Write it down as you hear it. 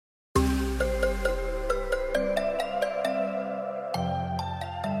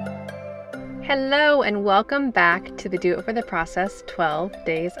Hello and welcome back to the Do It for the Process 12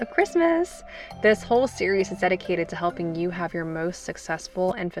 Days of Christmas. This whole series is dedicated to helping you have your most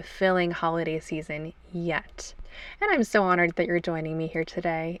successful and fulfilling holiday season yet. And I'm so honored that you're joining me here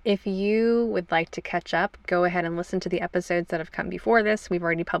today. If you would like to catch up, go ahead and listen to the episodes that have come before this. We've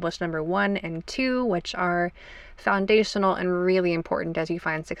already published number 1 and 2, which are foundational and really important as you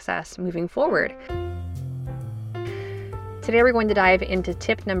find success moving forward. Today we're going to dive into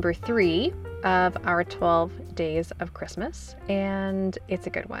tip number 3 of our 12 Days of Christmas, and it's a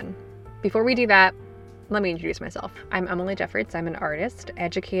good one. Before we do that, let me introduce myself. I'm Emily Jeffords. I'm an artist,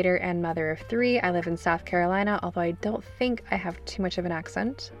 educator, and mother of 3. I live in South Carolina, although I don't think I have too much of an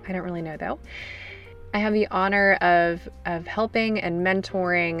accent. I don't really know though. I have the honor of helping and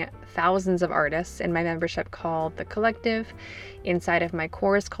mentoring thousands of artists in my membership called The Collective, inside of my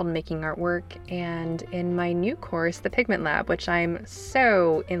course called Making Art Work, and in my new course, The Pigment Lab, which I'm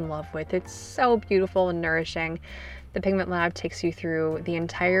so in love with. It's so beautiful and nourishing. The Pigment Lab takes you through the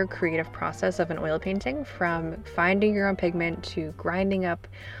entire creative process of an oil painting, from finding your own pigment to grinding up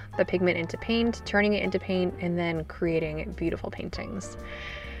the pigment into paint, turning it into paint, and then creating beautiful paintings.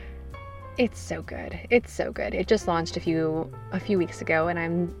 It's so good. It's so good. It just launched a few weeks ago, and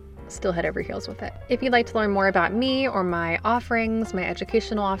I'm still head over heels with it. If you'd like to learn more about me or my offerings, my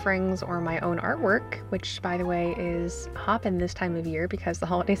educational offerings, or my own artwork, which by the way is hopping this time of year because the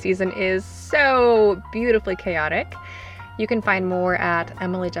holiday season is so beautifully chaotic, you can find more at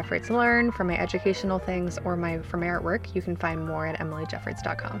Emily Jeffords Learn for my educational things, or for my artwork, you can find more at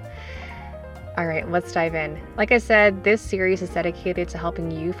emilyjeffords.com. All right, let's dive in. Like I said, this series is dedicated to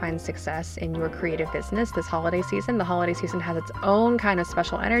helping you find success in your creative business this holiday season. The holiday season has its own kind of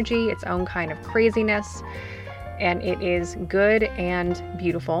special energy, its own kind of craziness, and it is good and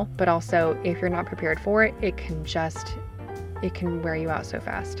beautiful, but also if you're not prepared for it, it can wear you out so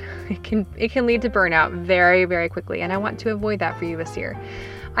fast. It can lead to burnout very, very quickly, and I want to avoid that for you this year.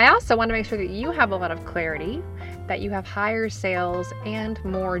 I also want to make sure that you have a lot of clarity, that you have higher sales and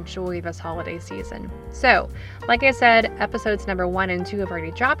more joy this holiday season. So, like I said, episodes number 1 and 2 have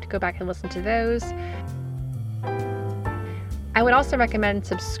already dropped. Go back and listen to those. I would also recommend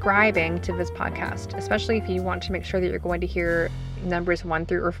subscribing to this podcast, especially if you want to make sure that you're going to hear numbers 1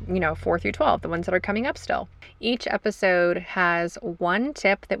 through, 4 through 12, the ones that are coming up still. Each episode has one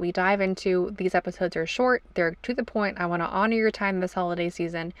tip that we dive into. These episodes are short. They're to the point. I want to honor your time this holiday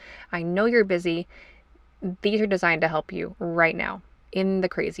season. I know you're busy. These are designed to help you right now in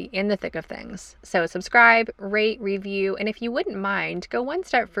the thick of things. So subscribe, rate, review, and if you wouldn't mind, go one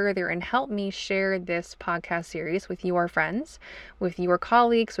step further and help me share this podcast series with your friends, with your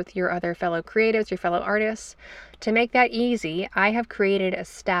colleagues, with your other fellow creatives, your fellow artists. To make that easy, I have created a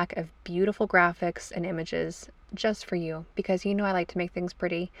stack of beautiful graphics and images just for you, because I like to make things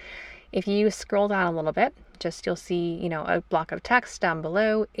pretty. If you scroll down a little bit, you'll see, a block of text down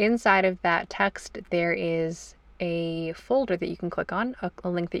below. Inside of that text, there is a folder that you can click on, a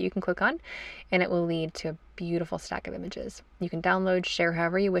link that you can click on, and it will lead to a beautiful stack of images. You can download, share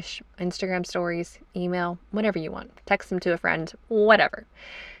however you wish, Instagram stories, email, whatever you want. Text them to a friend, whatever.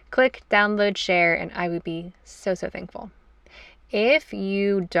 Click, download, share, and I would be so, so thankful. If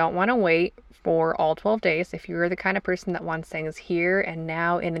you don't want to wait for all 12 days, if you're the kind of person that wants things here and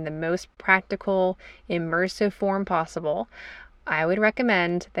now and in the most practical, immersive form possible, I would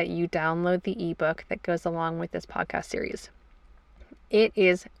recommend that you download the ebook that goes along with this podcast series. It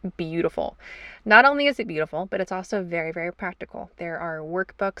is beautiful. Not only is it beautiful, but it's also very, very practical. There are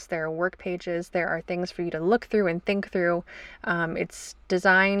workbooks, there are work pages, there are things for you to look through and think through. It's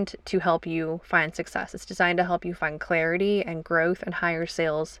designed to help you find success. It's designed to help you find clarity and growth and higher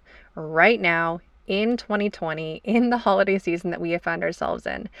sales right now in 2020, in the holiday season that we have found ourselves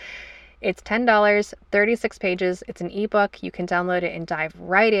in. It's $10, 36 pages. It's an ebook. You can download it and dive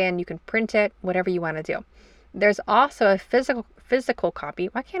right in. You can print it, whatever you want to do. There's also a physical copy.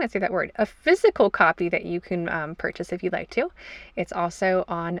 Why can't I say that word? A physical copy that you can purchase if you'd like to. It's also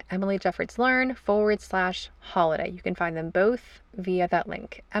on Emily Jeffords Learn /holiday. You can find them both via that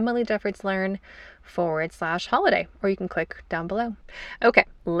link, Emily Jeffords Learn /holiday, or you can click down below. Okay,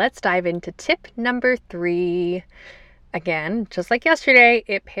 let's dive into tip number 3. Again, just like yesterday,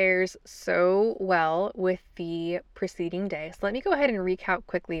 it pairs so well with the preceding day. So let me go ahead and recap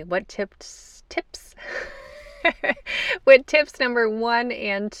quickly what tips what tips number 1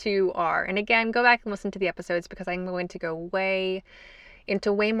 and 2 are. And again, go back and listen to the episodes, because I'm going to go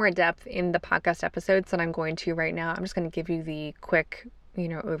into way more depth in the podcast episodes than I'm going to right now. I'm just going to give you the quick,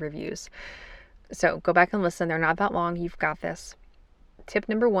 overviews. So go back and listen. They're not that long. You've got this. Tip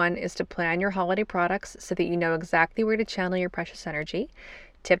number 1 is to plan your holiday products so that you know exactly where to channel your precious energy.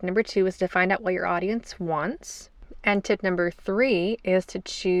 Tip number 2 is to find out what your audience wants. And tip number 3 is to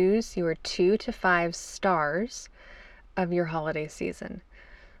choose your 2 to 5 stars of your holiday season.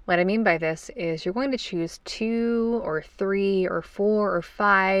 What I mean by this is you're going to choose 2 or 3 or 4 or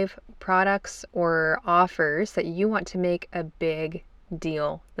 5 products or offers that you want to make a big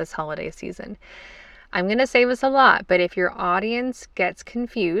deal this holiday season. I'm going to say this a lot, but if your audience gets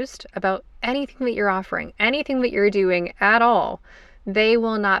confused about anything that you're offering, anything that you're doing at all, they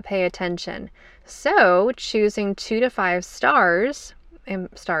will not pay attention. So choosing 2 to 5 stars, and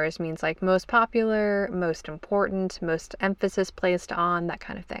stars means like most popular, most important, most emphasis placed on, that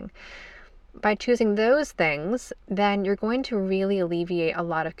kind of thing. By choosing those things, then you're going to really alleviate a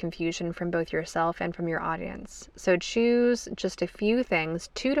lot of confusion from both yourself and from your audience. So choose just a few things,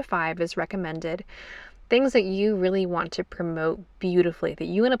 2 to 5 is recommended, things that you really want to promote beautifully, that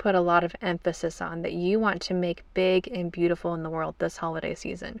you want to put a lot of emphasis on, that you want to make big and beautiful in the world this holiday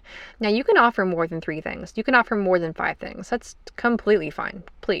season. Now, you can offer more than 3 things. You can offer more than 5 things. That's completely fine.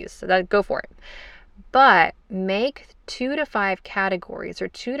 Please, go for it. But make 2 to 5 categories or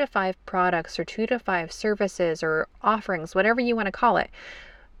 2 to 5 products or 2 to 5 services or offerings, whatever you want to call it.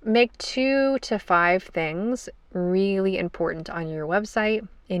 Make 2 to 5 things really important on your website,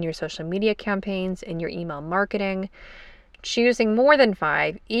 in your social media campaigns, in your email marketing. Choosing more than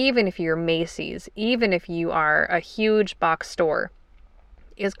 5, even if you're Macy's, even if you are a huge box store,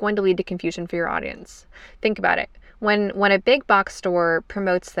 is going to lead to confusion for your audience. Think about it. When a big box store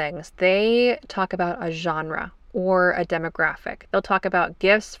promotes things, they talk about a genre or a demographic. They'll talk about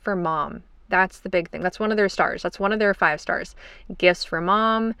gifts for mom. That's the big thing. That's one of their stars. That's one of their 5 stars. Gifts for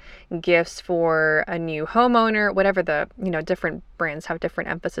mom, gifts for a new homeowner, whatever different brands have different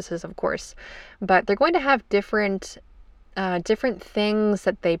emphases, of course. But they're going to have different things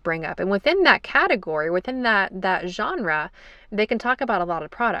that they bring up. And within that category, within that genre, they can talk about a lot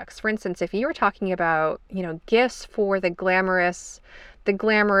of products. For instance, if you were talking about, gifts for the glamorous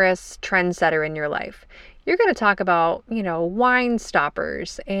trendsetter in your life, you're going to talk about, wine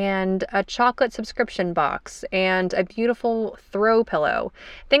stoppers and a chocolate subscription box and a beautiful throw pillow,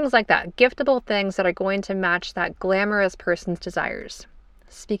 things like that. Giftable things that are going to match that glamorous person's desires.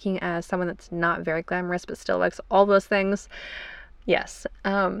 Speaking as someone that's not very glamorous but still likes all those things, yes.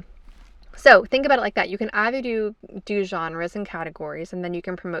 So think about it like that. You can either do genres and categories, and then you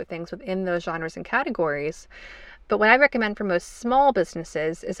can promote things within those genres and categories. But what I recommend for most small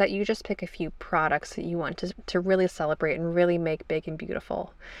businesses is that you just pick a few products that you want to really celebrate and really make big and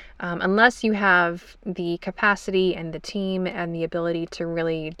beautiful. Unless you have the capacity and the team and the ability to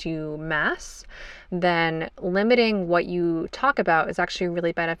really do mass, then limiting what you talk about is actually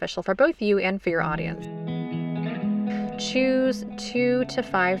really beneficial for both you and for your audience. Choose 2 to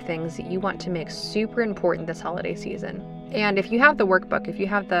 5 things that you want to make super important this holiday season. And if you have the workbook, if you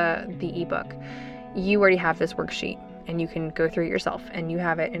have the ebook, you already have this worksheet and you can go through it yourself and you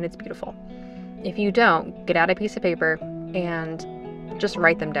have it and it's beautiful. If you don't, get out a piece of paper and just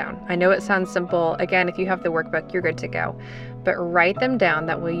write them down. I know it sounds simple. Again, if you have the workbook, you're good to go. But write them down.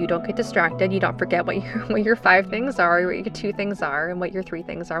 That way you don't get distracted. You don't forget what your 5 things are, what your 2 things are, and what your 3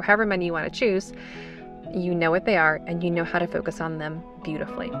 things are, however many you want to choose. You know what they are and you know how to focus on them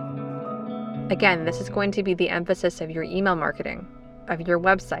beautifully. Again, this is going to be the emphasis of your email marketing, of your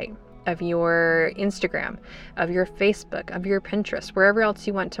website, of your Instagram, of your Facebook, of your Pinterest, wherever else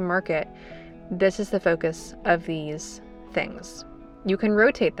you want to market. This is the focus of these things. You can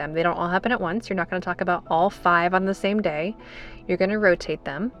rotate them. They don't all happen at once. You're not going to talk about all 5 on the same day. You're going to rotate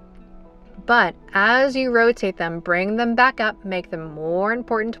them. But as you rotate them, bring them back up, make them more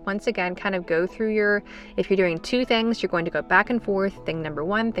important. Once again, kind of go through if you're doing 2 things, you're going to go back and forth. Thing number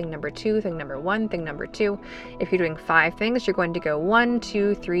 1, thing number 2, thing number 1, thing number 2. If you're doing 5 things, you're going to go 1,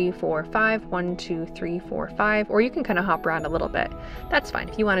 2, 3, 4, 5, 1, 2, 3, 4, 5, or you can kind of hop around a little bit. That's fine.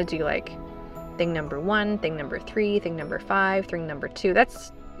 If you want to do like thing number 1, thing number 3, thing number 5, thing number 2,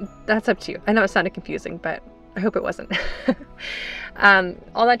 that's up to you. I know it sounded confusing, but I hope it wasn't.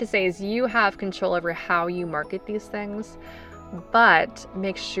 All that to say is you have control over how you market these things, but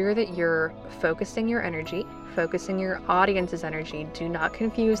make sure that you're focusing your energy, focusing your audience's energy. Do not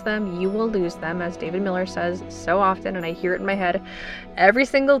confuse them. You will lose them, as David Miller says so often, and I hear it in my head every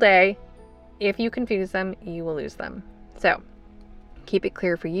single day. If you confuse them, you will lose them. So keep it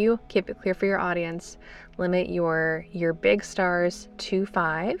clear for you, keep it clear for your audience, limit your big stars to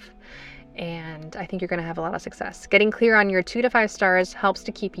 5. And I think you're going to have a lot of success. Getting clear on your 2 to 5 stars helps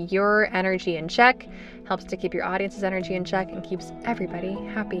to keep your energy in check, helps to keep your audience's energy in check, and keeps everybody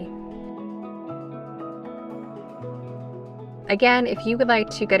happy. Again, if you would like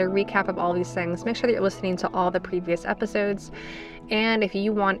to get a recap of all these things, make sure that you're listening to all the previous episodes. And if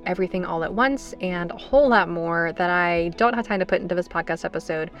you want everything all at once and a whole lot more that I don't have time to put into this podcast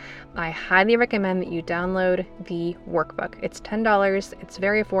episode, I highly recommend that you download the workbook. It's $10. It's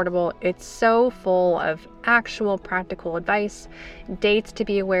very affordable. It's so full of actual practical advice, dates to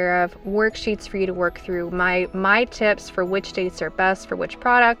be aware of, worksheets for you to work through, my tips for which dates are best for which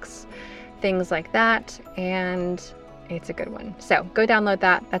products, things like that. And it's a good one. So go download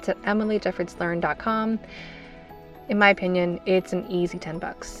that. That's at emilyjeffordslearn.com. In my opinion, it's an easy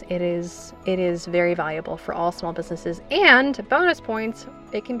 $10. It is very valuable for all small businesses, and bonus points,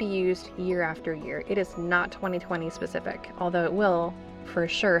 it can be used year after year. It is not 2020 specific, although it will for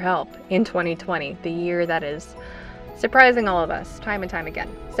sure help in 2020, the year that is surprising all of us time and time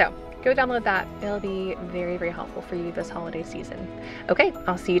again. So go download that. It'll be very, very helpful for you this holiday season. Okay,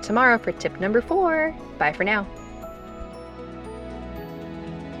 I'll see you tomorrow for tip number 4. Bye for now.